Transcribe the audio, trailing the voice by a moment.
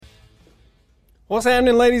What's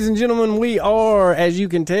happening, ladies and gentlemen? We are, as you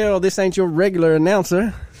can tell, this ain't your regular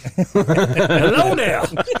announcer. Hello there.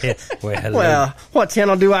 Hello. Well, what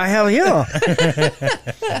channel do I have here?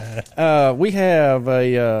 We have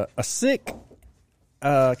a sick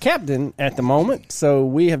captain at the moment, so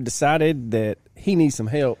we have decided that he needs some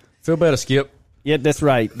help. Feel better, Skip. Yeah, that's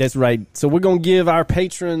right. That's right. So we're going to give our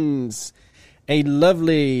patrons a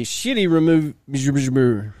lovely shitty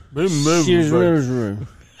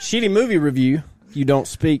shitty movie review. You don't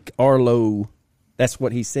speak Arlo. That's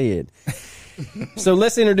what he said. So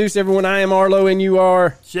let's introduce everyone. I am Arlo, and you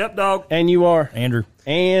are Shep Dog. And you are Andrew.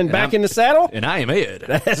 And back in the saddle. And I am Ed.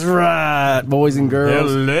 That's right, boys and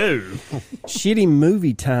girls. Hello. Shitty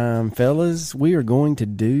movie time, fellas. We are going to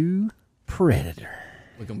do Predator.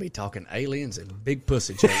 We're going to be talking aliens and big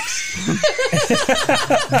pussy jokes.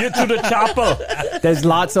 Get to the chopper. There's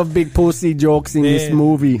lots of big pussy jokes in this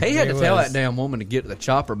movie. He had to tell that damn woman to get to the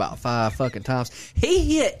chopper about 5 fucking times.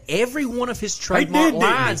 He hit every one of his trademark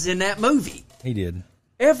lines in that movie. He did.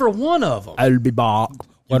 Every one of them. I'll be back.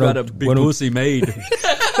 You got a big pussy made. Wait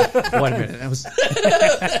a minute. That was...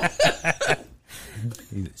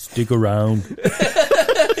 Stick around.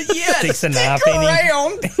 Yes, Sticks a knife in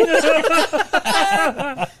him.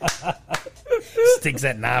 Sticks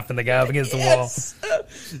that knife in the guy up against the wall.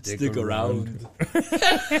 Stick around.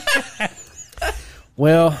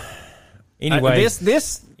 Well, Anyway,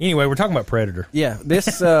 this anyway, we're talking about Predator. yeah,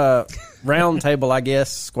 this round table, I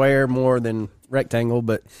guess, square more than rectangle,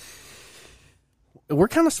 but we're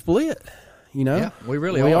kind of split. You know, Yeah, we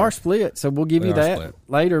really are split. So we'll give We you are that split.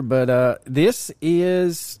 later. But this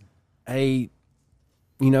is a,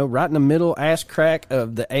 right in the middle ass crack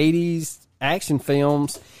of the 80s action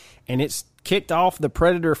films, and it's kicked off the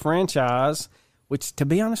Predator franchise, which, to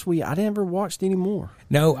be honest with you, I never watched anymore.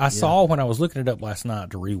 No, I saw when I was looking it up last night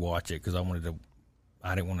to rewatch it because I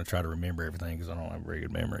didn't want to try to remember everything because I don't have a very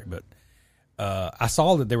good memory. But I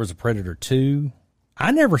saw that there was a Predator 2.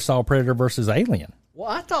 I never saw Predator versus Alien. Well,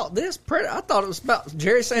 I thought it was about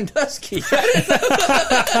Jerry Sandusky.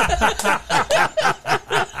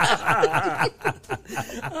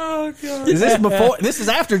 Oh, God. Is this before? This is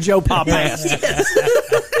after Joe Pop passed.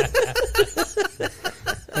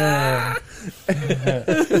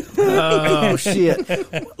 Oh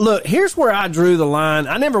shit! Look, here's where I drew the line.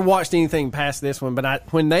 I never watched anything past this one, but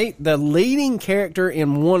when the leading character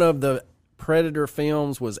in one of the Predator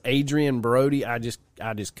films was Adrian Brody, I just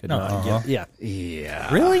could not get. Yeah,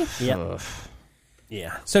 Yeah. Really? yeah,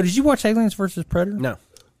 yeah. So did you watch Aliens versus Predator? No,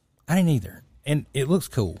 I didn't either. And it looks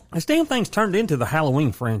cool. This damn thing's turned into the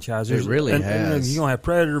Halloween franchise. It really has. You're going to have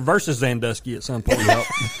Predator versus Sandusky at some point.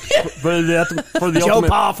 for the Joe ultimate.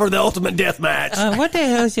 Pop for the ultimate death match. What the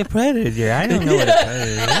hell is a Predator? I don't know what a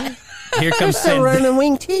Predator is. Here comes running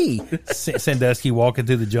wing tea. Sandusky walking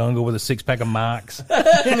through the jungle with a 6-pack of Mike's.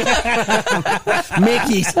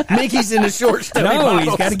 Mickey's in the short stubby No, bottles.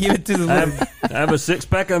 he's got to give it to the little... I have a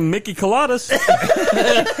 6-pack of Mickey Coladas.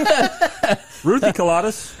 Ruthie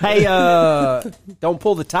Coladas. Hey, don't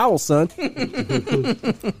pull the towel, son.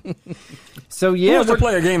 So Who yeah, wants to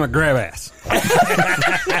play a game of grab ass?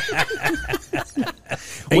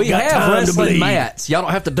 We got have time to wrestling bleed. mats. Y'all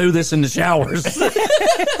don't have to do this in the showers.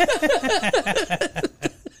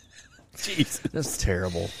 Jeez, that's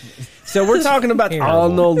terrible. So we're talking about Terrible.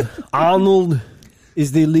 Arnold. Arnold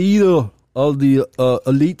is the leader of the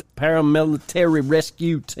elite paramilitary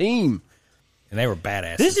rescue team. And they were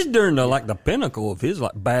badass. This is during the pinnacle of his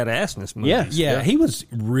badassness movies. Yeah. Yeah, he was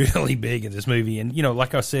really big in this movie. And,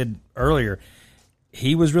 like I said earlier,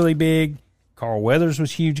 he was really big. Carl Weathers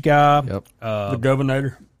was a huge guy. Yep. The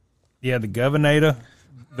Governor. Yeah, the Governor.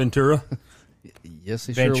 Ventura. Yes,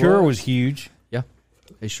 he Ventura sure was huge. Yeah,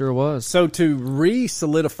 he sure was. So to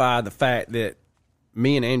re-solidify the fact that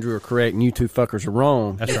me and Andrew are correct and you two fuckers are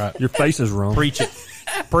wrong That's right. Your face is wrong. Preach it.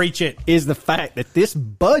 Preach it. is the fact that this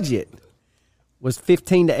budget was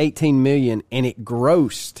 15 to 18 million and it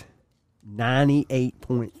grossed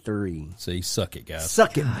 98.3. See, suck it, guys.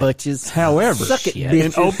 Suck it, butches. However, suck it, Shit.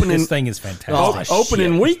 bitches. This thing is fantastic.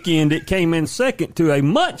 Opening weekend, it came in second to a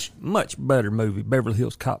much, much better movie, Beverly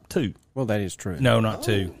Hills Cop 2. Well, that is true. No, not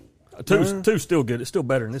two. Two's still good. It's still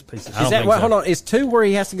better than this piece of I shit. Is don't that think what? so. Hold on. Is 2 where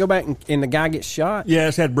he has to go back and the guy gets shot? Yeah,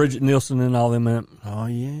 it's had Bridget Nielsen and all them in it. Oh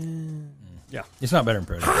yeah. Yeah. It's not better than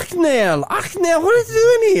Predator. Achnail, what is he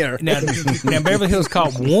doing here? Now Beverly Hills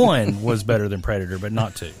Cop 1 was better than Predator, but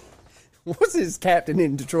not 2. What's his captain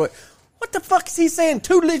in Detroit? What the fuck is he saying?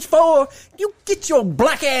 Tutelage for? You get your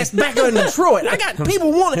black ass back in Detroit. I got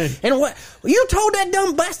people wanting. And what? You told that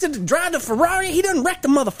dumb bastard to drive the Ferrari? He done wrecked the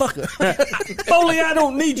motherfucker. Foley, I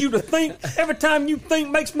don't need you to think. Every time you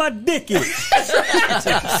think makes my dick itch.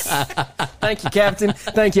 Thank you, Captain.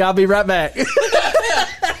 Thank you. I'll be right back.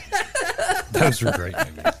 Those are great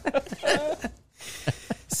movies.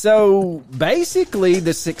 So basically,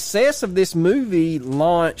 the success of this movie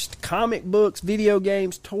launched comic books, video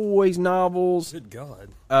games, toys, novels. Good God.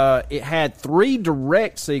 It had 3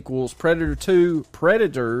 direct sequels: Predator 2,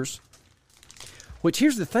 Predators. Which,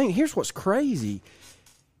 here's the thing. Here's what's crazy.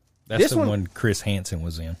 That's This the one- one Chris Hansen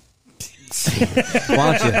was in.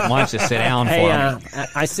 Why don't you sit down for Hey, me?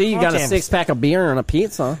 I see you got a 6-pack of beer and a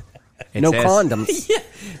pizza. It No says- condoms.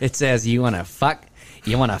 It says, you want to fuck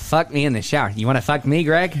me in the shower. You want to fuck me,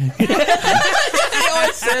 Greg?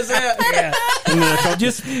 It says that.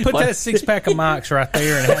 Just put that 6-pack of Mike's right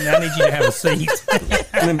there, and I need you to have a seat.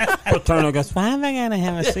 And then Paterno goes, Why am I gonna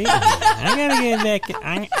have a seat? I gotta get back.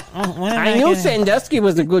 I knew Sandusky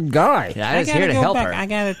was a good guy. I was here to help her. I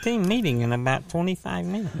got a team meeting in about 25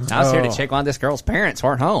 minutes. I was here to check on this girl's parents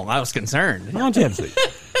weren't home. I was concerned. Why don't you have a seat?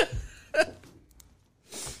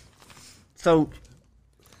 So,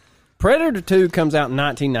 Predator 2 comes out in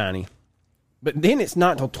 1990. But then it's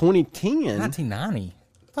not until 2010. 1990.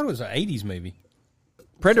 I thought it was an 80s movie.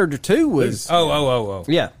 Predator 2 was... Oh.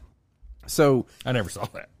 Yeah. So, I never saw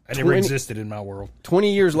that. I never 20 existed in my world.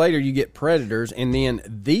 20 years later, you get Predators, and then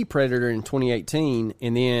The Predator in 2018,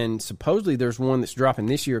 and then supposedly there's one that's dropping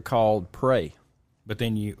this year called Prey. But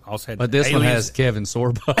then you also had But this one Aliens. has Kevin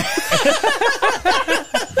Sorbo.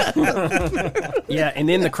 Yeah, and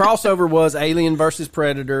then the crossover was Alien versus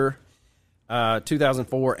Predator,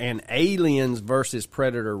 2004, and Aliens versus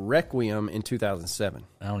Predator Requiem in 2007.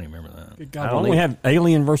 I don't even remember that. God, why don't we have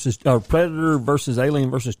Alien versus Predator versus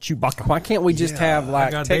Alien versus Chewbacca? Why can't we just have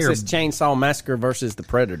like God, they Texas are- Chainsaw Massacre versus the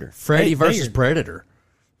Predator? Freddy They versus are- Predator.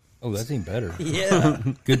 Oh, that's even better. Yeah.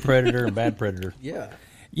 Good Predator and bad Predator. Yeah.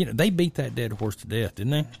 You know, they beat that dead horse to death,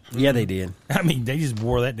 didn't they? Yeah, they did. I mean, they just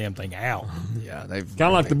wore that damn thing out. Yeah, they've Kind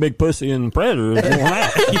of like the big pussy in Predator. Is worn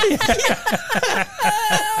out.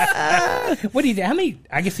 What did he? How many?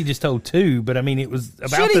 I guess he just told 2, but I mean, it was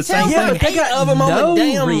about Should he the same tell thing. them? 8 of them on no the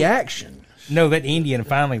damn... reaction. No, that Indian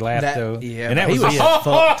finally laughed though, and that he was was it.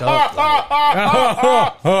 fucked up.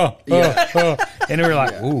 And they were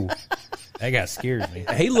like, "Ooh, that guy scares me."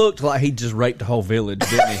 He looked like he just raped the whole village,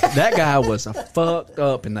 didn't he? That guy was fucked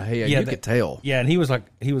up in the head. You could tell. Yeah, and he was like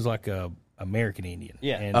a American Indian.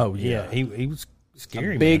 Yeah. And Oh, yeah. He was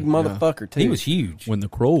scary. Big man. motherfucker, too. He was huge. When the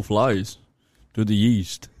crow flies to the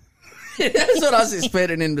east. That's what I was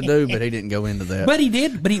expecting him to do, but he didn't go into that. But he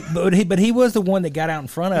did. But he was the one that got out in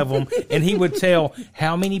front of them, and he would tell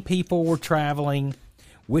how many people were traveling,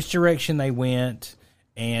 which direction they went,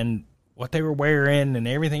 and what they were wearing, and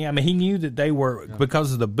everything. I mean, he knew that they were,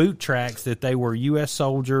 because of the boot tracks, that they were U.S.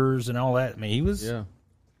 soldiers and all that. I mean, he was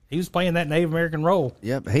playing that Native American role.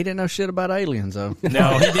 Yep, he didn't know shit about aliens, though.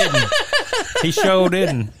 No, he didn't. He sure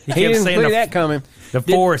didn't. He He kept didn't saying see that coming. the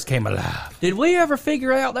forest came alive. Did we ever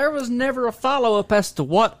figure out there was never a follow-up as to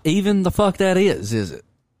what even the fuck that is it?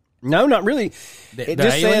 No, not really. It the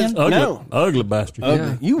just alien? says, Ugly, no. ugly bastard.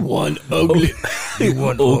 Ugly. You won, ugly.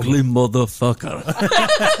 Ugly motherfucker.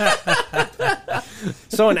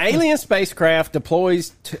 So an alien spacecraft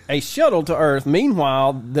deploys a shuttle to Earth.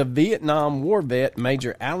 Meanwhile, the Vietnam War vet,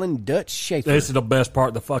 Major Alan Dutch Schaefer, This is the best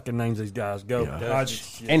part. The fucking names these guys go.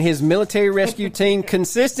 and his military rescue team,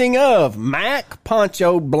 consisting of Mac,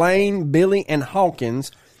 Poncho, Blaine, Billy, and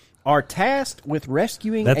Hawkins, are tasked with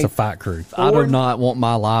rescuing That's a fight crew. I do not want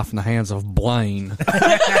my life in the hands of Blaine.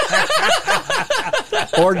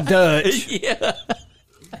 or Dutch.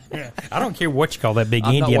 I don't care what you call that big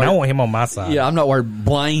I'm not Indian. I worried. want him on my side. Yeah, I'm not worried.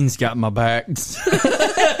 Blaine's got my back.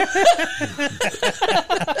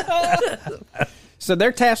 So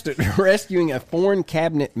they're tasked with rescuing a foreign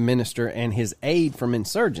cabinet minister and his aide from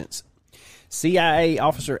insurgents. CIA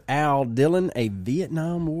officer Al Dillon, a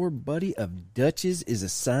Vietnam War buddy of Dutch's, is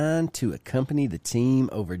assigned to accompany the team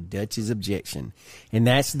over Dutch's objection. And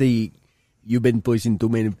that's the, "You've been pushing too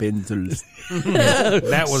many pencils."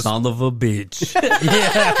 That was Son of a bitch.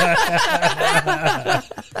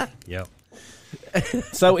 yep.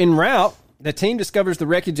 So en route, the team discovers the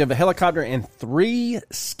wreckage of a helicopter and 3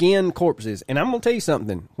 skinned corpses. And I'm going to tell you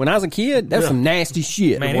something. When I was a kid, that's some nasty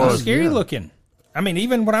shit. Man, it was scary looking. I mean,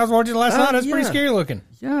 even when I was watching it last night, it was pretty yeah. scary looking.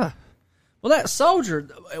 Yeah. Well, that soldier,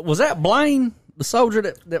 was that Blaine? The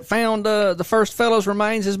soldier that found the first fellow's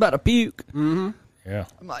remains is about to puke. Yeah.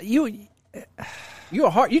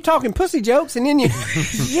 You talking pussy jokes, and then you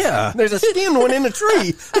Yeah. there's a skinned one in the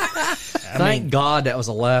tree. Thank God that was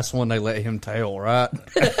the last one they let him tell, right?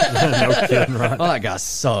 No kidding, right? Oh, that guy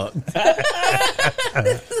sucked.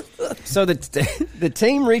 So the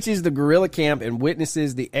team reaches the guerrilla camp and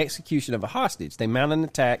witnesses the execution of a hostage. They mount an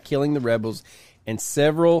attack, killing the rebels and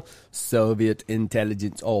several Soviet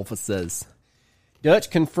intelligence officers. Dutch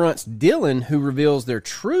confronts Dylan, who reveals their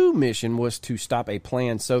true mission was to stop a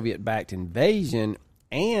planned Soviet-backed invasion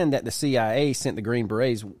and that the CIA sent the Green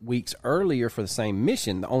Berets weeks earlier for the same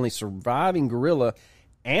mission. The only surviving guerrilla,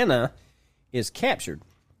 Anna, is captured.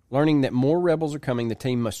 Learning that more rebels are coming, the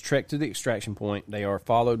team must trek to the extraction point. They are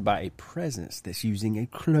followed by a presence that's using a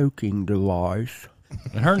cloaking device.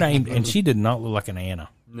 And her name, and she did not look like an Anna.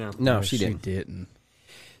 No, she didn't. Didn't.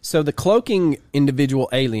 So the cloaking individual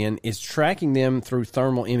alien is tracking them through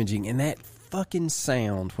thermal imaging, and that fucking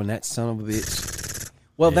sound when that son of a bitch...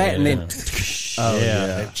 Well, that and then...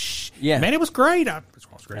 Yeah. Man, it was great. That's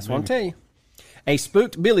what I'm telling you. A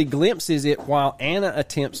spooked Billy glimpses it while Anna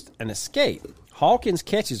attempts an escape. Hawkins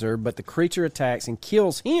catches her, but the creature attacks and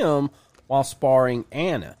kills him while sparring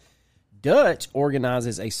Anna. Dutch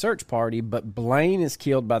organizes a search party, but Blaine is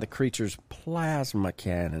killed by the creature's plasma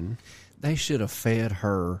cannon. They should have fed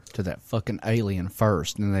her to that fucking alien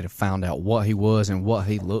first, and they'd have found out what he was and what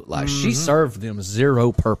he looked like. She served them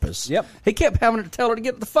zero purpose. Yep. He kept having to tell her to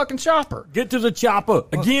get to the fucking chopper. Get to the chopper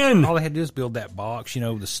again. All they had to do is build that box,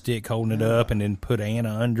 the stick holding it up, and then put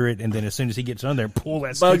Anna under it, and then as soon as he gets under there, pull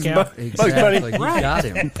that stick out. Exactly. You got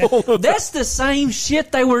him. That's the same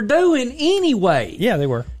shit they were doing anyway. Yeah, they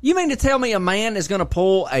were. You mean to tell me a man is going to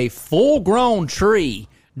pull a full-grown tree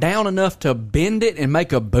down enough to bend it and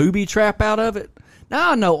make a booby trap out of it?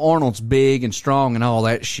 Now I know Arnold's big and strong and all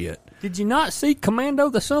that shit. Did you not see Commando?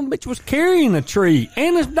 The son of a bitch was carrying a tree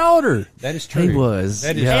and his daughter. That is true. He was.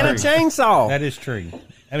 That is And a true. chainsaw. That is true.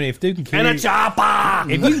 I mean, if you can carry And a chopper.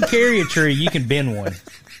 if you can carry a tree, you can bend one.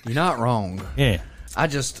 You're not wrong. Yeah. I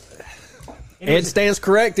just... Ed stands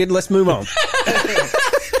corrected. Let's move on.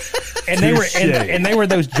 And they were and they were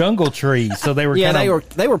those jungle trees, so they were Yeah, kinda,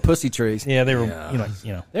 they were pussy trees. Yeah, they were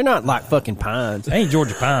They're not like fucking pines. they ain't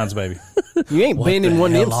Georgia pines, baby. You ain't bending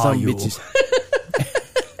one of them hell some are you? bitches.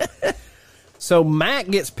 So Mac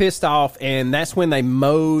gets pissed off, and that's when they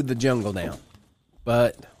mow the jungle down.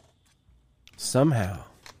 But somehow,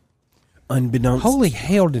 unbeknownst, Holy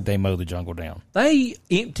hell, did they mow the jungle down? They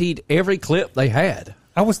emptied every clip they had.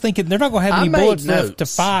 I was thinking they're not going to have I any made bullets left to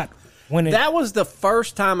notes. fight when it. that was the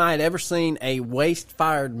first time I had ever seen a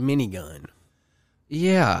waist-fired minigun.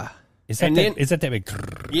 Yeah. Is that and that, then- is that big?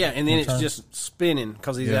 Yeah, and then it's turn? just spinning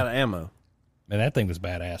because he's out of ammo. Man, that thing was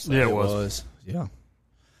badass. though. Yeah, it was. Yeah.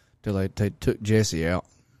 Till they took Jesse out.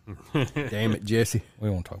 Damn it, Jesse. We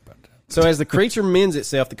won't talk about that. So as the creature mends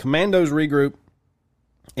itself, the commandos regroup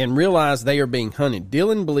and realize they are being hunted.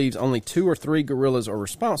 Dylan believes only 2 or 3 guerrillas are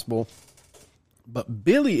responsible, but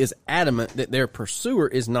Billy is adamant that their pursuer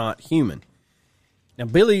is not human. Now,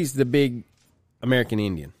 Billy's the big American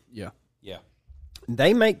Indian. Yeah. Yeah.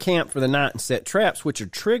 They make camp for the night and set traps, which are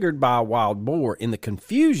triggered by a wild boar. In the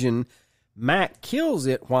confusion, Mac kills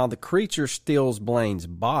it while the creature steals Blaine's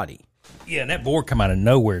body. Yeah, and that boar come out of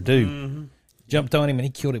nowhere, too. Jumped on him and he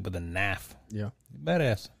killed it with a knife. Yeah.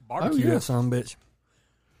 Badass. Barbecue that son of a bitch.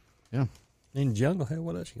 Yeah. In the jungle, hell,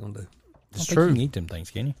 what else you gonna do? It's true. You can eat them things,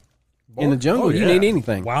 can you? In the jungle, you yeah. can eat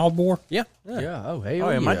anything. Wild boar? Yeah. Yeah. Oh, hell Oh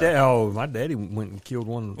yeah, my daddy went and killed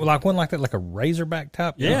one. Well, like one like that, like a razorback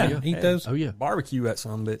type? Yeah. You can eat those? Oh, yeah. Barbecue that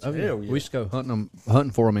son of a bitch. Oh, yeah. Hell yeah. We used to go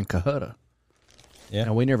hunting for them in Cohutta. Yeah.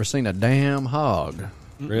 And we never seen a damn hog.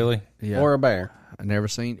 Really? Yeah. Or a bear. I never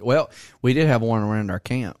seen. Well, we did have one around our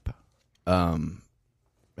camp.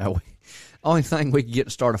 Only thing we could get to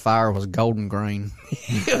start a fire was golden grain.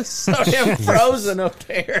 It was so damn frozen up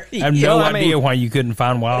there. I have no idea why you couldn't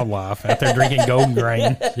find wildlife out there drinking golden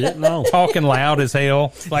grain, talking loud as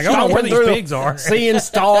hell. Like, I don't know where these pigs are. Seeing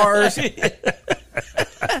stars.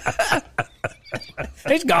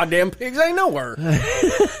 These goddamn pigs ain't nowhere.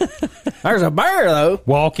 There's a bear, though.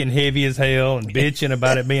 Walking heavy as hell and bitching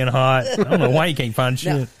about it being hot. I don't know why you can't find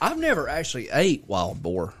shit. Now, I've never actually ate wild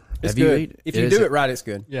boar. It's Have you good. ate? If you Is do it right, it's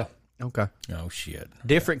good. Yeah. Okay. Oh, shit.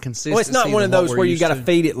 Different consistency. Well, it's not one of than what those we're where you used got to to.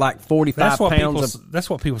 feed it like 45 pounds of... That's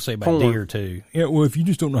what people say about corn. deer, too. Yeah, well, if you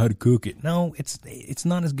just don't know how to cook it. No, it's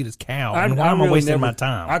not as good as cow. I Why am I really wasting never- my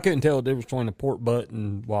time? I couldn't tell the difference between a pork butt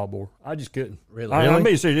and wild boar. I just couldn't. Really? I'm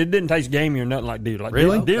being serious. It didn't taste gamey or nothing like deer. Like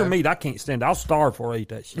Really? Deer meat, I can't stand it. I'll starve before I eat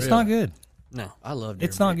that shit. It's not good. No. I love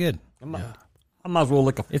It's not good. I might as well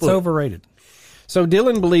lick a It's foot. overrated. So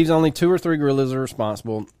Dylan believes only 2 or 3 gorillas are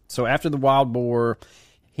responsible. So after the wild boar,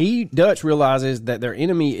 Dutch realizes that their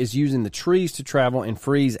enemy is using the trees to travel and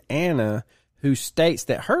frees Anna, who states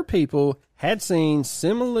that her people had seen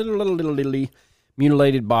similarly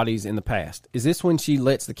mutilated bodies in the past. Is this when she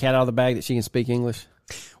lets the cat out of the bag that she can speak English?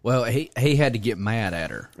 Well, he had to get mad at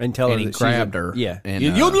her And tell her he that she's grabbed a- her. Yeah. and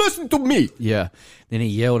You listen to me. yeah. Then he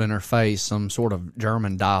yelled in her face some sort of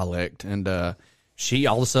German dialect, and she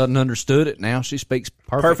all of a sudden understood it. Now she speaks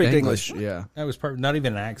perfect English. Yeah. That was perfect. Not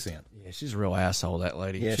even an accent. Yeah, she's a real asshole, that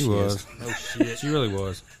lady. Yeah, She was. Oh shit. She really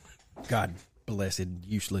was. God blessed,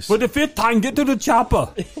 useless. For the fifth time, get to the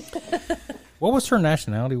chopper. What was her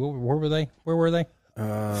nationality? Where were they? Where were they?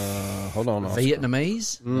 Hold on.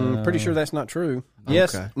 Vietnamese? Pretty sure that's not true.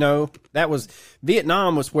 Yes. Okay. No. That was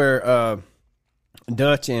Vietnam was where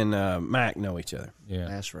Dutch and Mac know each other. Yeah.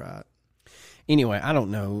 That's right. Anyway, I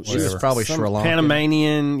don't know. She was probably Some Sri Lankan.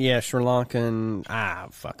 Panamanian, yeah, Sri Lankan.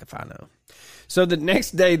 Fuck if I know. So the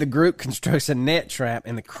next day, the group constructs a net trap,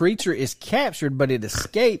 and the creature is captured, but it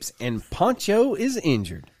escapes, and Poncho is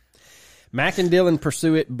injured. Mac and Dylan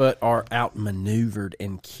pursue it, but are outmaneuvered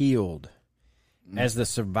and killed. As the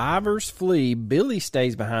survivors flee, Billy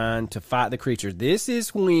stays behind to fight the creature. This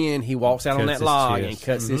is when he walks out on Cuts that his log chest. and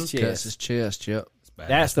cuts his chest. Cuts his chest, yep.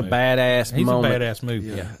 That's the badass He's moment. a badass move.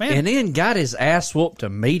 Yeah. Man, And then got his ass whooped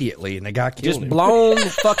immediately, and the guy killed Just him. blown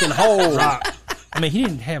fucking hole. I mean, he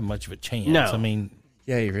didn't have much of a chance. No. I mean,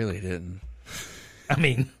 Yeah, he really didn't.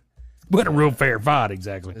 wasn't a real fair fight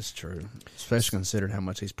exactly. It's true. Especially considering how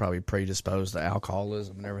much he's probably predisposed to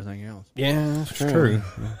alcoholism and everything else. Yeah, that's true. True.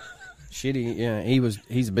 Shitty. Yeah,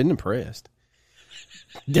 he's been depressed.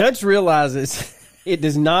 Dutch realizes it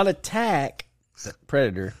does not attack the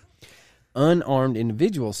predator unarmed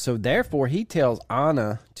individuals, so therefore he tells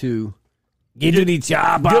Anna to get to the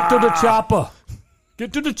chopper. Get to the chopper.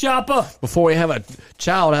 Get to the chopper. Before we have a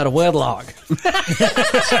child out of wedlock.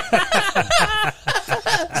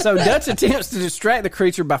 So Dutch attempts to distract the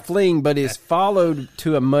creature by fleeing, but is followed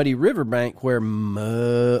to a muddy riverbank where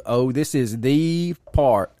this is the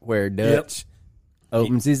part where Dutch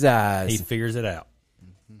opens his eyes. He figures it out.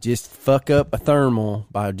 Just fuck up a thermal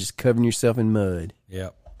by just covering yourself in mud.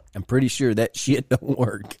 Yep. I'm pretty sure that shit don't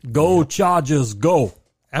work. Go, Chargers, go.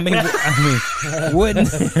 wouldn't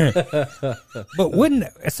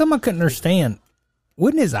someone couldn't understand?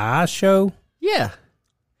 Wouldn't his eyes show? Yeah.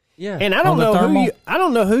 Yeah. And I On don't the know thermal? I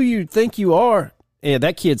don't know who you think you are. Yeah,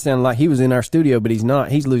 that kid sounded like he was in our studio, but he's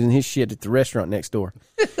not. He's losing his shit at the restaurant next door.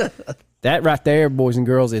 That right there, boys and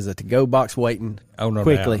girls, is a to-go box waiting. Oh, no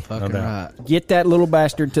Quickly. doubt. Fucking right. Get that little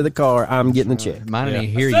bastard to the car. I'm getting the check. Mine Yeah.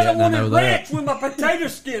 ain't here Said yet, and I know that. ranch with my potato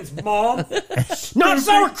skins, Mom. Not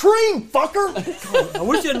sour cream, fucker! I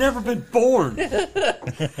wish I'd never been born.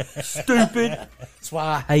 Stupid. That's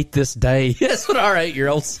why I hate this day. That's what our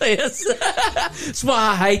 8-year-old says. That's why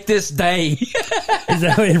I hate this day. Is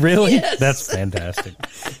that really? Yes. That's fantastic.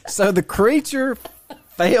 So the creature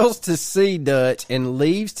fails to see Dutch and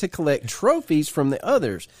leaves to collect trophies from the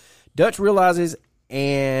others. Dutch realizes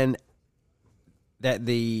that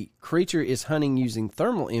the creature is hunting using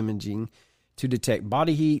thermal imaging to detect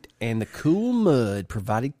body heat, and the cool mud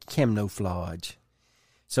provided camouflage.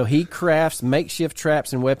 So he crafts makeshift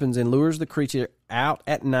traps and weapons and lures the creature out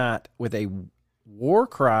at night with a war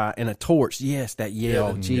cry and a torch. Yes, that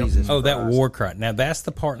yell. Jesus. Oh, that war cry. Now that's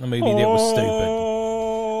the part in the movie that was stupid.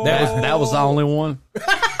 That was the only one.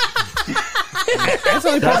 That's the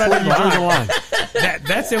only part I didn't like.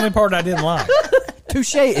 That's the only part I didn't like.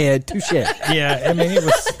 Touche, Ed. Touche. Yeah, I mean it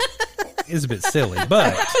was a bit silly,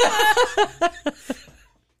 but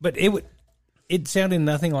it sounded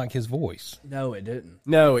nothing like his voice. No, it didn't.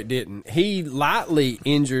 No, it didn't. He lightly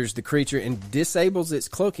injures the creature and disables its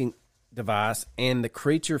cloaking device, and the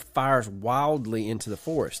creature fires wildly into the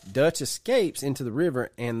forest. Dutch escapes into the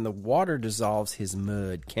river, and the water dissolves his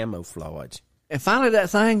mud camouflage. And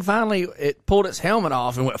finally, it pulled its helmet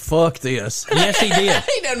off and went, fuck this. Yes, he did.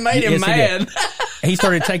 He done made him Yes, he mad. He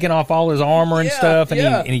started taking off all his armor and Yeah, stuff, and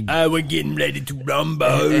yeah. he We're getting ready to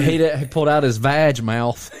rumble. He pulled out his vag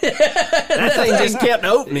mouth. That thing just kept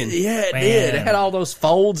opening. Yeah, it Man. did. It had all those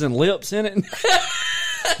folds and lips in it.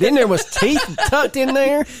 Then there was teeth tucked in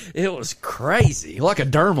there. It was crazy, like a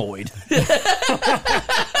dermoid.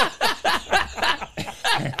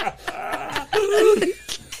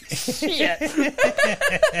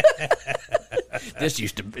 This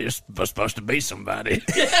was supposed to be somebody.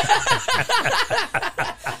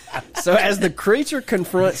 So as the creature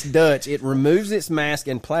confronts Dutch, it removes its mask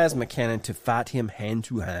and plasma cannon to fight him hand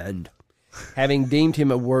to hand, having deemed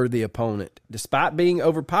him a worthy opponent. Despite being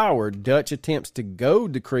overpowered, Dutch attempts to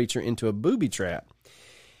goad the creature into a booby trap.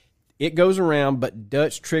 It goes around, but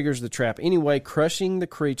Dutch triggers the trap anyway, crushing the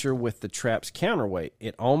creature with the trap's counterweight.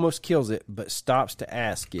 It almost kills it, but stops to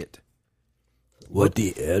ask it, "What the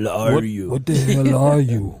hell are you?" What the hell are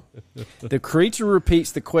you? The creature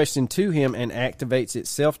repeats the question to him and activates its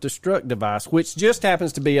self-destruct device, which just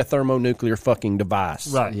happens to be a thermonuclear fucking device.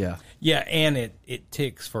 Right. Yeah. yeah, and it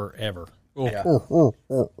ticks forever. Yeah,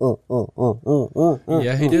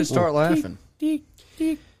 he did start laughing.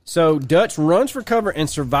 So Dutch runs for cover and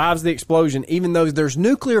survives the explosion, even though there's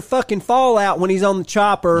nuclear fucking fallout when he's on the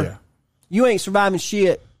chopper. Yeah. You ain't surviving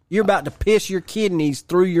shit. You're about to piss your kidneys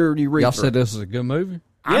through your urethra. Y'all said this was a good movie?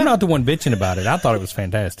 I'm not the one bitching about it. I thought it was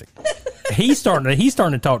fantastic. He's starting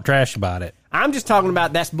to talk trash about it. I'm just talking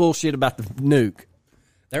about that's bullshit about the nuke.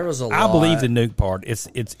 There was a lot. I believe the nuke part. It's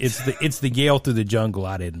the Yale through the jungle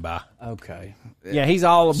I didn't buy. Okay. Yeah, he's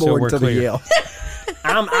all So aboard we're to the clear. Yale.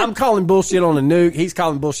 I'm calling bullshit on the nuke. He's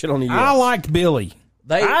calling bullshit on the Yale. I liked Billy.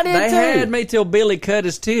 They I did too. had me till Billy cut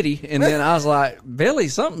his titty, and then I was like, Billy,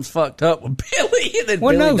 something's fucked up with Billy. And then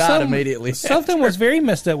Billy died immediately. Something was very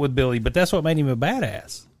messed up with Billy, but that's what made him a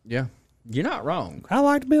badass. Yeah. You're not wrong. I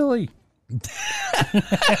liked Billy.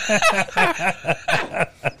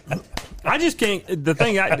 I just can't. The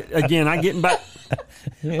thing, I getting back.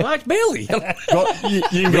 I like Billy. You can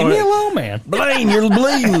Leave go me ahead. alone, man. Blaine, you're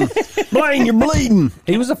bleeding. Blaine, you're bleeding.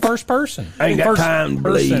 He was the first person. Ain't got First time to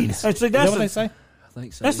person. bleed. And see, Is that that's what the, they say? I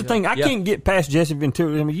think so. that's the thing. I Yeah. can't get past Jesse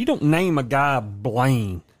Ventura. I mean, you don't name a guy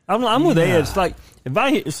Blaine. I'm with Ed. It's like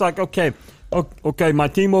it's like okay, my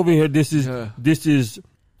team over here. This is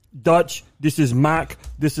Dutch. This is Mike.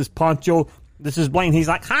 This is Poncho. This is Blaine. He's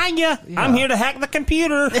like, hiya, I'm here to hack the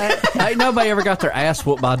computer. Ain't nobody ever got their ass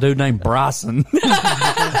whooped by a dude named Bryson.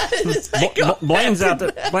 Blaine's out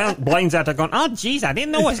there. Blaine's out there going, oh, jeez, I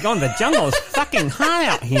didn't know I was going to the jungle. It's fucking hot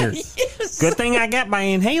out here. Good thing I got my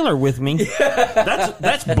inhaler with me.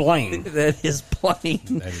 That's Blaine. That is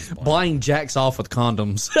Blaine. Blaine jacks off with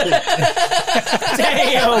condoms.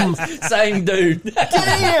 Damn. Same dude.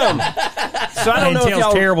 Damn. So I don't And know if tells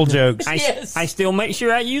y'all. terrible jokes. I still make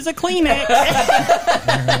sure I use a Kleenex.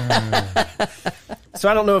 So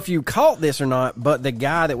I don't know if you caught this or not, but the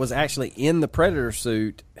guy that was actually in the Predator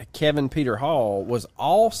suit, Kevin Peter Hall, was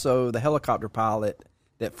also the helicopter pilot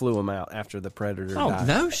that flew him out after the Predator died.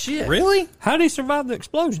 No shit. Really? How did he survive the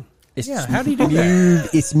explosion? Yeah. How do you do that?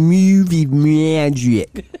 It's movie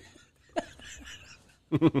magic.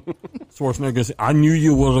 Schwarzenegger said, I knew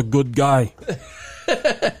you was a good guy.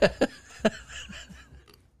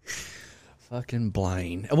 Fucking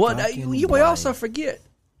Blaine. What? We also forget.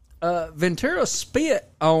 Ventura spit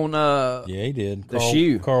on Yeah, he did. The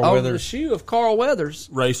shoe. Carl on the Weathers. shoe of Carl Weathers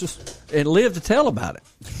Racist. and lived to tell about it.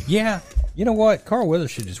 Yeah. You know what? Carl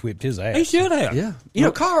Weathers should just whipped his ass. He should have. Yeah. You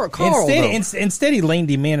know, Carl Instead, he leaned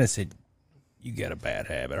him in and said, you got a bad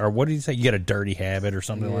habit. Or what did he say? You got a dirty habit or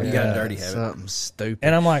something like that. You got a dirty habit. Something stupid.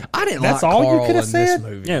 And I'm like, I didn't that's like all Carl you could have in said? this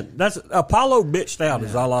movie. Yeah, that's Apollo bitched out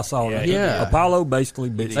is all I saw. Yeah, yeah. Apollo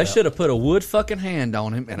basically bitched They out. should have put a wood fucking hand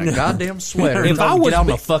on him and a goddamn sweater. If and told I him to was get on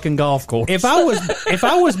bi- the fucking golf course. if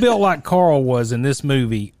I was built like Carl was in this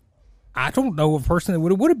movie, I don't know a person that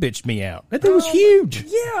would have bitched me out. That dude was huge.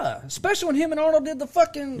 yeah, especially when him and Arnold did the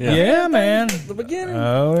fucking Yeah, man. at the beginning.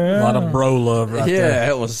 Oh A yeah. lot of bro love right there. yeah,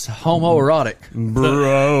 it was homoerotic.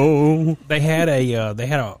 Bro. They had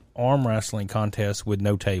a arm wrestling contest with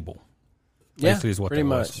no table. Yeah, Basically is what pretty that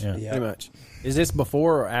much. was. Yeah. Pretty much. Is this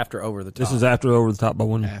before or after Over the Top? This is after Over the Top by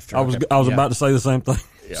one. After. I was about to say the same thing.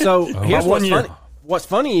 So here's One what's year. funny. What's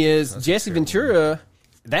funny is Jesse Ventura.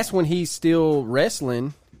 That's when he's still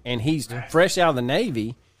wrestling and he's fresh out of the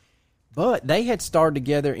Navy. But they had starred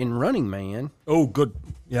together in Running Man. Oh, good.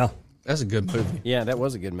 Yeah. That's a good movie. Yeah, that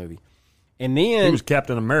was a good movie. And He then was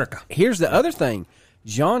Captain America. here's the other thing: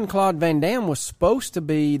 Jean-Claude Van Damme was supposed to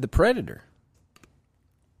be the Predator.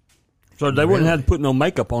 So they wouldn't have to put no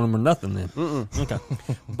makeup on him or nothing then. Okay.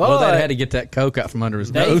 But Well, they had to get that coke out from under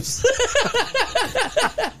his nose.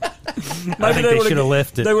 I think they should have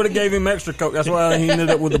left it. They would have gave him extra coke. That's why he ended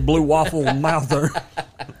up with a blue waffle mouth there.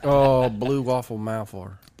 oh, blue waffle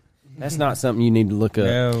mouthwater. That's not something you need to look up.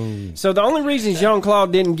 No. So the only reason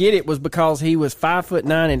Jean-Claude didn't get it was because he was 5'9"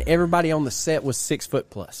 and everybody on the set was 6 foot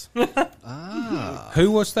plus.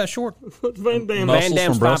 Who was that short? Van Damme. Van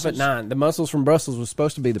Damme's from Brussels? 5'9". The muscles from Brussels was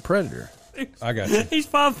supposed to be the Predator. I got you. He's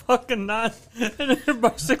 5'9", and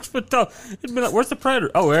everybody 6 foot tall. It'd be like, "Where's the Predator?"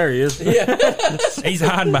 Oh, there he is. He's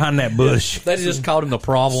hiding behind that bush. They just called him the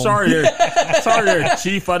problem. Sorry, there,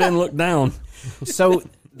 Chief. I didn't look down. So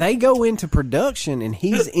they go into production and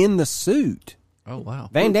he's in the suit. Oh wow.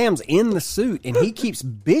 Van Damme's in the suit and he keeps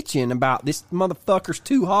bitching about this motherfucker's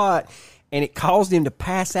too hot and it caused him to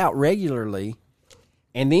pass out regularly.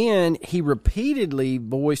 And then he repeatedly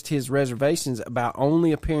voiced his reservations about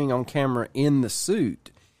only appearing on camera in the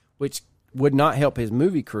suit, which would not help his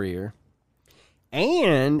movie career.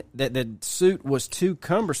 And that the suit was too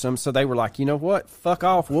cumbersome, so they were like, you know what? Fuck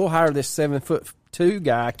off. We'll hire this 7'2"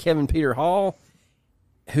 guy, Kevin Peter Hall,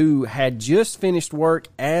 who had just finished work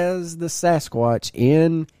as the Sasquatch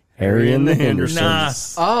in Harry and the Hendersons.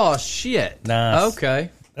 Nice. Oh shit. Nice. Okay.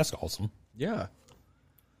 That's awesome. Yeah.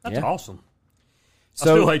 That's awesome. I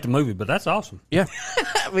So still hate the movie, but that's awesome. yeah,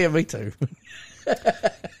 Yeah, me too.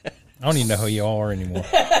 I don't even know who you are anymore.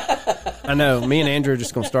 I know. Me and Andrew are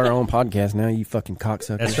just gonna start our own podcast now. You fucking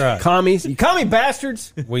cocksuckers. That's right. Commies. You commie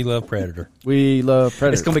bastards. We love Predator. We love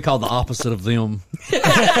Predator. It's going to be called the opposite of them.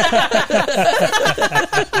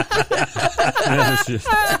 It's just-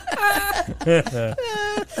 I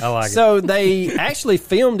like it. So they actually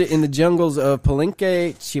filmed it in the jungles of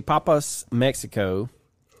Palenque, Chiapas, Mexico,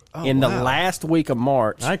 in the last week of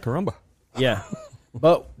March. Ay, caramba. Yeah,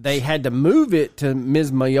 but they had to move it to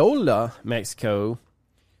Mismayola, Mexico,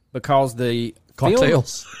 because the film-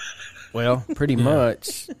 Cocktails. well, pretty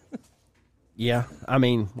much. Yeah, I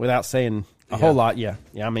mean, without saying a whole lot. Yeah,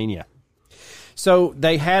 I mean, yeah. So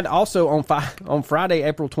they had also on Friday,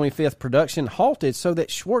 April 25th, production halted so that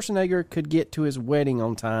Schwarzenegger could get to his wedding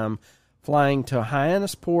on time, flying to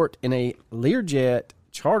Hyannisport in a Learjet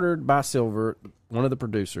chartered by Silver, one of the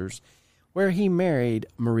producers, where he married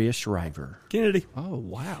Maria Shriver. Kennedy. Oh,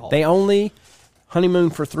 wow. They only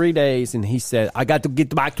honeymooned for 3 days, and he said, "I got to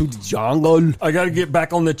get back to the jungle." I got to get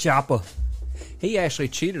back on the chopper. He actually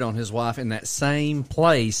cheated on his wife in that same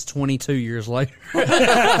place 22 years later.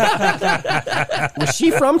 Was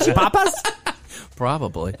she from Chiapas?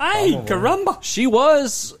 Probably. Ay, caramba. She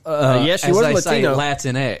was, yes, she as was they Latino.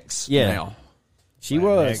 say, Latinx. Yeah. Now. She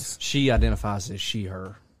was. She identifies as she,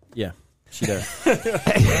 her. Yeah, she does.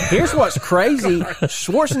 Here's what's crazy.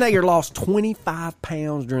 Schwarzenegger lost 25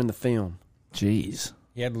 pounds during the film. Jeez.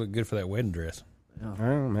 He had to look good for that wedding dress.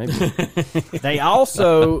 Well, maybe. They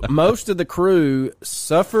also, most of the crew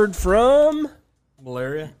suffered from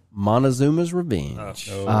Malaria. Montezuma's revenge.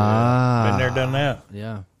 Been there, done that.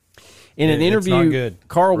 Yeah. In an It's interview, not good.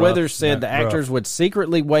 Carl Rough. Weathers said Not the actors rough. would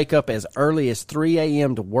secretly wake up as early as 3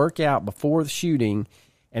 a.m. to work out before the shooting,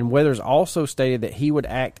 and Weathers also stated that he would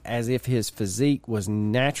act as if his physique was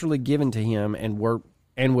naturally given to him and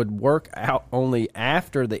would work out only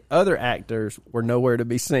after the other actors were nowhere to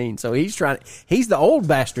be seen. So he's the old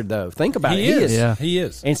bastard, though. Think about it. He is. Yeah. He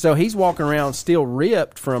is. And so he's walking around still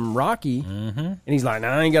ripped from Rocky, and he's like, "Nah,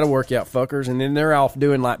 I ain't got to work out, fuckers." And then they're off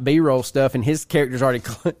doing like B-roll stuff, and his character's already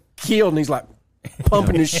killed, and he's like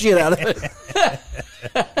pumping the shit out of it.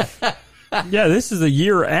 Yeah, this is a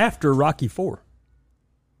year after Rocky IV.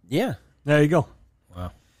 Yeah. There you go.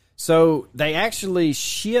 So they actually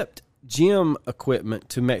shipped gym equipment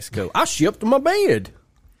to Mexico. I shipped my bed.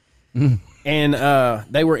 And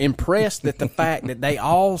they were impressed at the fact that they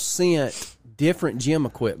all sent different gym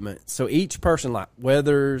equipment. So each person, like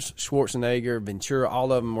Weathers, Schwarzenegger, Ventura,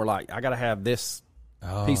 all of them were like, I got to have this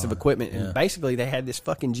piece of equipment. And basically they had this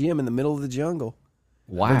fucking gym in the middle of the jungle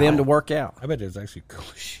Wow. for them to work out. I bet it was actually cool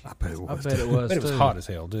as shit. I bet it was. I bet it was. I bet it was too. hot as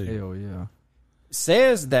hell, dude. Hell yeah.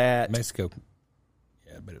 Says that Mexico.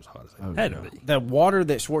 Yeah, I bet it was hot as hell. Had to be. the water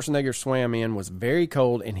that Schwarzenegger swam in was very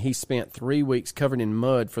cold, and he spent 3 weeks covered in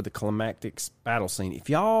mud for the climactic battle scene. If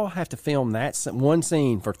y'all have to film that one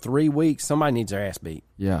scene for 3 weeks, somebody needs their ass beat,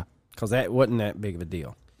 Yeah. because that wasn't that big of a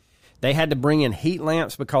deal. They had to bring in heat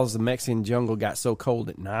lamps because the Mexican jungle got so cold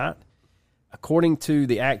at night. According to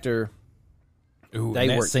the actor, Ooh, They and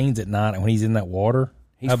that were- scenes at night, and when he's in that water,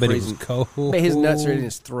 He's I bet freezing. it was cold. his nuts are in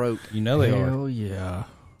his throat. You know they are. Hell yeah.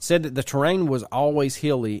 Said that the terrain was always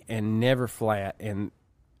hilly and never flat, and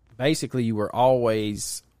basically you were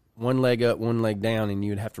always one leg up, one leg down, and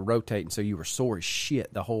you'd have to rotate, and so you were sore as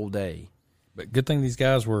shit the whole day. But good thing these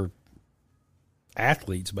guys were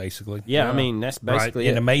athletes, basically. Yeah, I mean, that's basically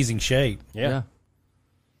in it. amazing shape. Yeah.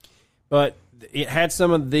 But it had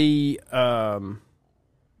some of the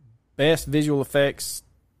best visual effects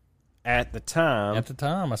at the time. At the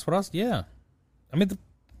time, that's what I was. Yeah, I mean the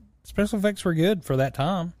special effects were good for that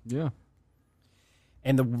time. Yeah.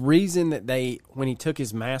 And the reason that when he took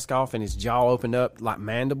his mask off and his jaw opened up like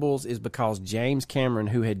mandibles is because James Cameron,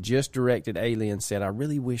 who had just directed Alien, said, "I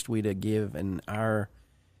really wished we'd have given our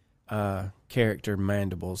character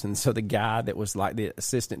mandibles." And so the guy that was like the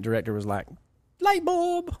assistant director was like, "Light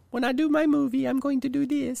bulb, when I do my movie, I'm going to do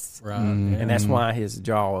this." Right, And that's why his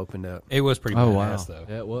jaw opened up. it was pretty Oh, badass wow. though.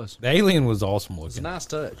 Yeah, it was. The alien was awesome It's a looking. nice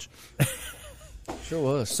touch. Sure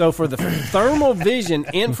was. So for the thermal vision,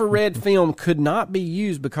 infrared film could not be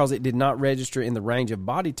used because it did not register in the range of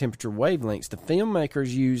body temperature wavelengths. The filmmakers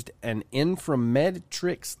used an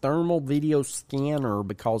Inframetrix thermal video scanner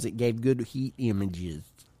because it gave good heat images.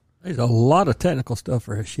 There's a lot of technical stuff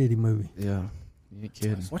for a shitty movie. Yeah. You ain't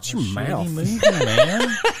kidding. What's your Shitty mouth? movie,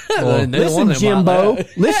 man. Listen, Jimbo.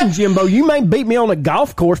 Listen, Jimbo. You may beat me on the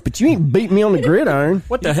golf course, but you ain't beat me on the gridiron.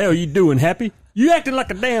 What the hell you doing, Happy? You acting like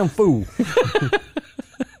a damn fool.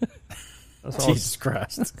 Jesus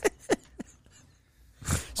Christ.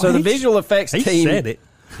 So the visual effects He team said it.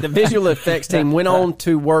 The visual effects team went on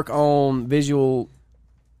to work on visual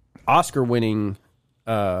Oscar-winning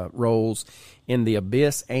roles in The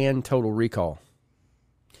Abyss and Total Recall.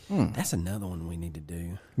 That's another one we need to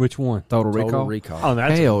do. Which one? Total Total Recall. Recall. Oh,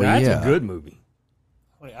 that's yeah. a good movie.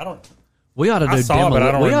 Wait, I don't. We ought to I do saw it, but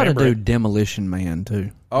I don't we ought to remember do it. Demolition Man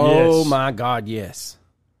too. Oh, Yes. my God, yes.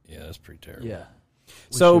 Yeah, that's pretty terrible. Yeah.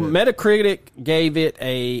 So Metacritic gave it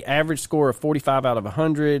a average score of 45 out of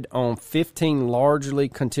 100 on 15 largely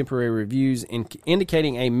contemporary reviews,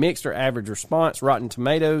 indicating a mixed or average response. Rotten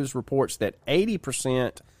Tomatoes reports that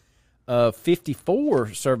 80% of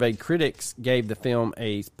 54 surveyed critics gave the film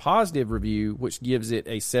a positive review, which gives it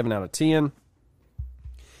a 7 out of 10.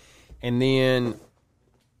 And then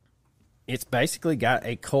it's basically got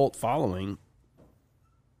a cult following.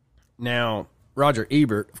 Now, Roger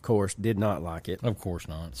Ebert, of course, did not like it. Of course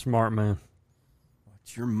not. Smart man.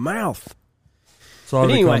 It's your mouth. Sorry,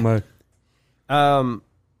 But anyway, Comrade.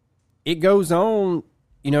 It goes on,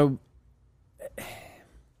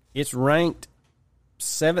 it's ranked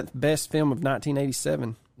 7th best film of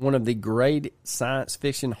 1987. One of the great science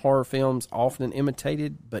fiction horror films often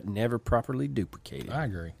imitated but never properly duplicated. I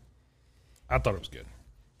agree. I thought it was good.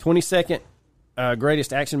 22nd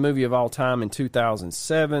greatest action movie of all time in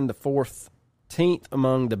 2007. The 14th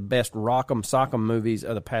among the best rock'em sock'em movies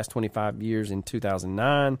of the past 25 years in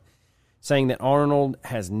 2009. Saying that Arnold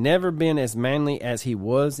has never been as manly as he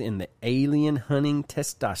was in the alien hunting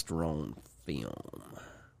testosterone film.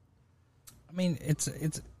 I mean, it's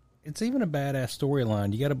even a badass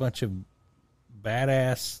storyline. You got a bunch of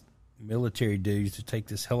badass military dudes to take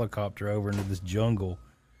this helicopter over into this jungle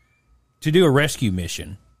to do a rescue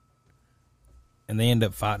mission, and they end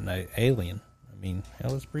up fighting an alien. I mean,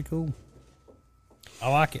 hell, it's pretty cool.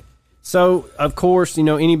 I like it. So, of course,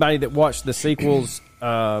 anybody that watched the sequels,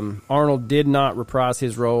 Arnold did not reprise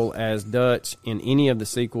his role as Dutch in any of the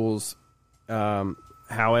sequels.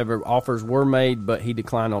 However, offers were made, but he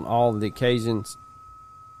declined on all of the occasions.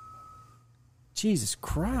 Jesus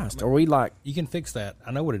Christ. Are we like... You can fix that.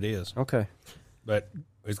 I know what it is, Okay. but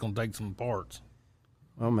it's going to take some parts.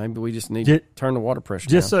 Well, maybe we just need to turn the water pressure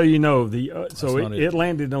Just down. so you know, not it. it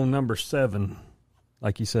landed on number 7,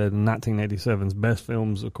 like you said, in 1987's best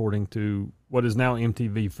films according to what is now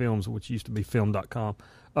MTV Films, which used to be Film.com.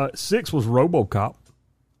 6 was RoboCop.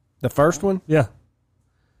 The first one? Yeah.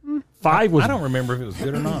 5 was I don't remember if it was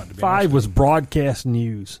good or not. To be 5 was Broadcast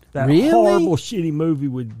News. That Really? horrible, shitty movie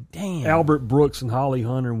with Damn. Albert Brooks and Holly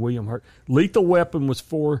Hunter and William Hurt. Lethal Weapon was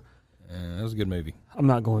 4. that was a good movie. I'm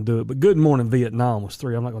not going to do it. But Good Morning Vietnam was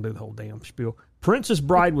 3. I'm not going to do the whole damn spiel. Princess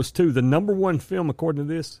Bride was 2. The number 1 film, according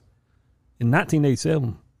to this, in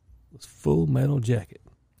 1987 was Full Metal Jacket.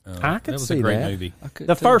 I could That was see a great that. movie.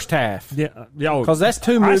 The first half. Yeah, Because that's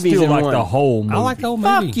 2 I movies still in like one. the whole movie. I like the whole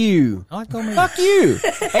movie. Fuck you. I like the whole movie. Fuck you.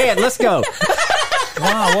 Ed, let's go.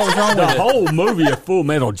 Wow, what was wrong the with it? whole movie of Full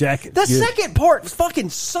Metal Jacket. The Good. second part fucking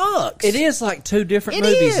sucks. It is like 2 different It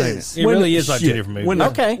movies. is. Ain't It really is like shit, 2 different movies. When the,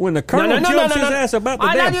 Okay. when the colonel jumps his ass about the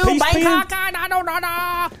damn peace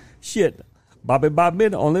pen. Shit. Bobby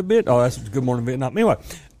the only bit. Oh, that's Good Morning Vietnam. Anyway,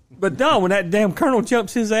 but no, when that damn colonel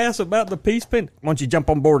jumps his ass about the peace pen, why don't you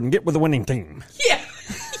jump on board and get with the winning team? Yeah.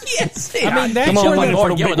 Yes. I mean, that's Come on, where Lord, the, for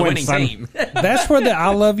the get big with the win, winning son. team. that's where the "I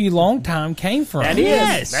love you" long time came from. That is.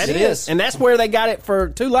 Yes, That it is. is. And that's where they got it for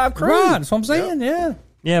 2 Live Crew. Right, that's what I'm saying. Yeah,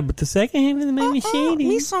 Yeah, but the second half of the movie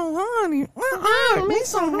shitty. so honey. Me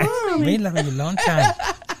so honey. me love you long time.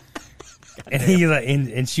 And he like,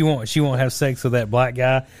 and she won't have sex with that black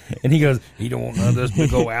guy. And he goes, he don't want none of this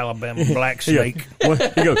big old Alabama black snake. He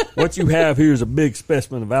goes, what you have here is a big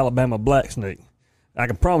specimen of Alabama black snake. I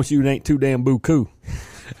can promise you it ain't too damn buku.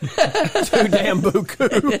 Too damn buku.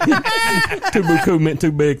 Too buku meant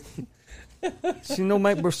too big. She no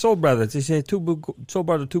make we're soul brothers. She said too buku, soul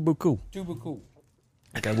brother too buku. Super cool.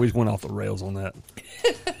 Okay, we just went off the rails on that.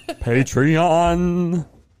 Patreon.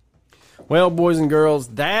 Well, boys and girls,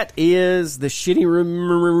 that is the shitty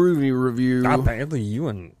movie review. Apparently, you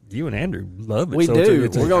and Andrew love it. We so do.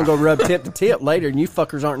 it's a- We're going to go rub tip to tip later, and you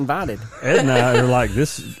fuckers aren't invited. Ed and I are like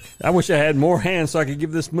this. I wish I had more hands so I could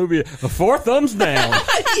give this movie a 4 thumbs down. Rick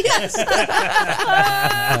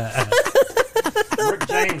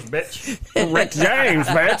James, bitch. Rick James,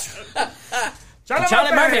 bitch.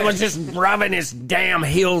 Charlie Murphy was just rubbing his damn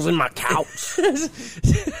heels in my couch.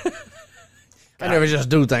 I never just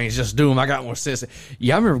do things, just do them. I got more sense.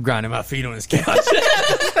 Yeah, I remember grinding my feet on his couch.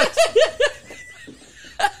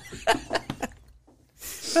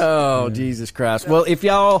 Oh, Jesus Christ. Well, if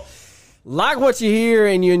y'all like what you hear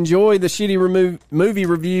and you enjoy the shitty movie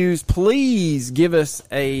reviews, please give us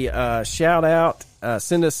a shout out.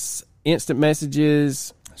 Send us instant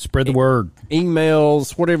messages Spread the word.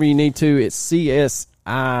 Emails, whatever you need to. It's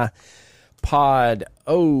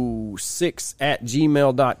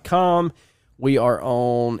csipod06@gmail.com. We are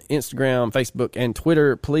on Instagram, Facebook, and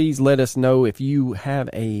Twitter. Please let us know if you have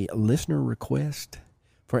a listener request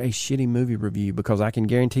for a shitty movie review, because I can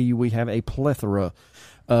guarantee you we have a plethora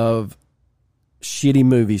of shitty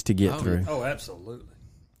movies to get through. Oh, absolutely.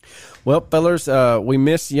 Well, fellers, we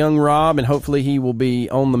miss young Rob, and hopefully he will be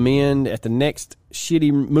on the mend at the next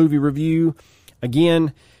shitty movie review.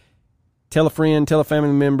 Again, tell a friend, tell a family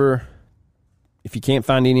member. If you can't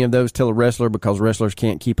find any of those, tell a wrestler, because wrestlers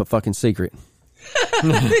can't keep a fucking secret.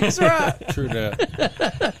 That's right. True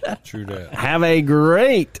that. True that. Have a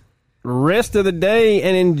great rest of the day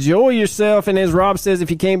and enjoy yourself. And as Rob says, if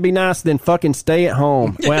you can't be nice, then fucking stay at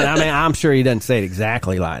home. Well, I mean, I'm sure he doesn't say it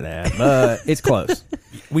exactly like that, but it's close.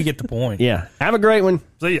 We get the point. Yeah. Have a great one.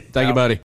 See ya. Thank you, buddy.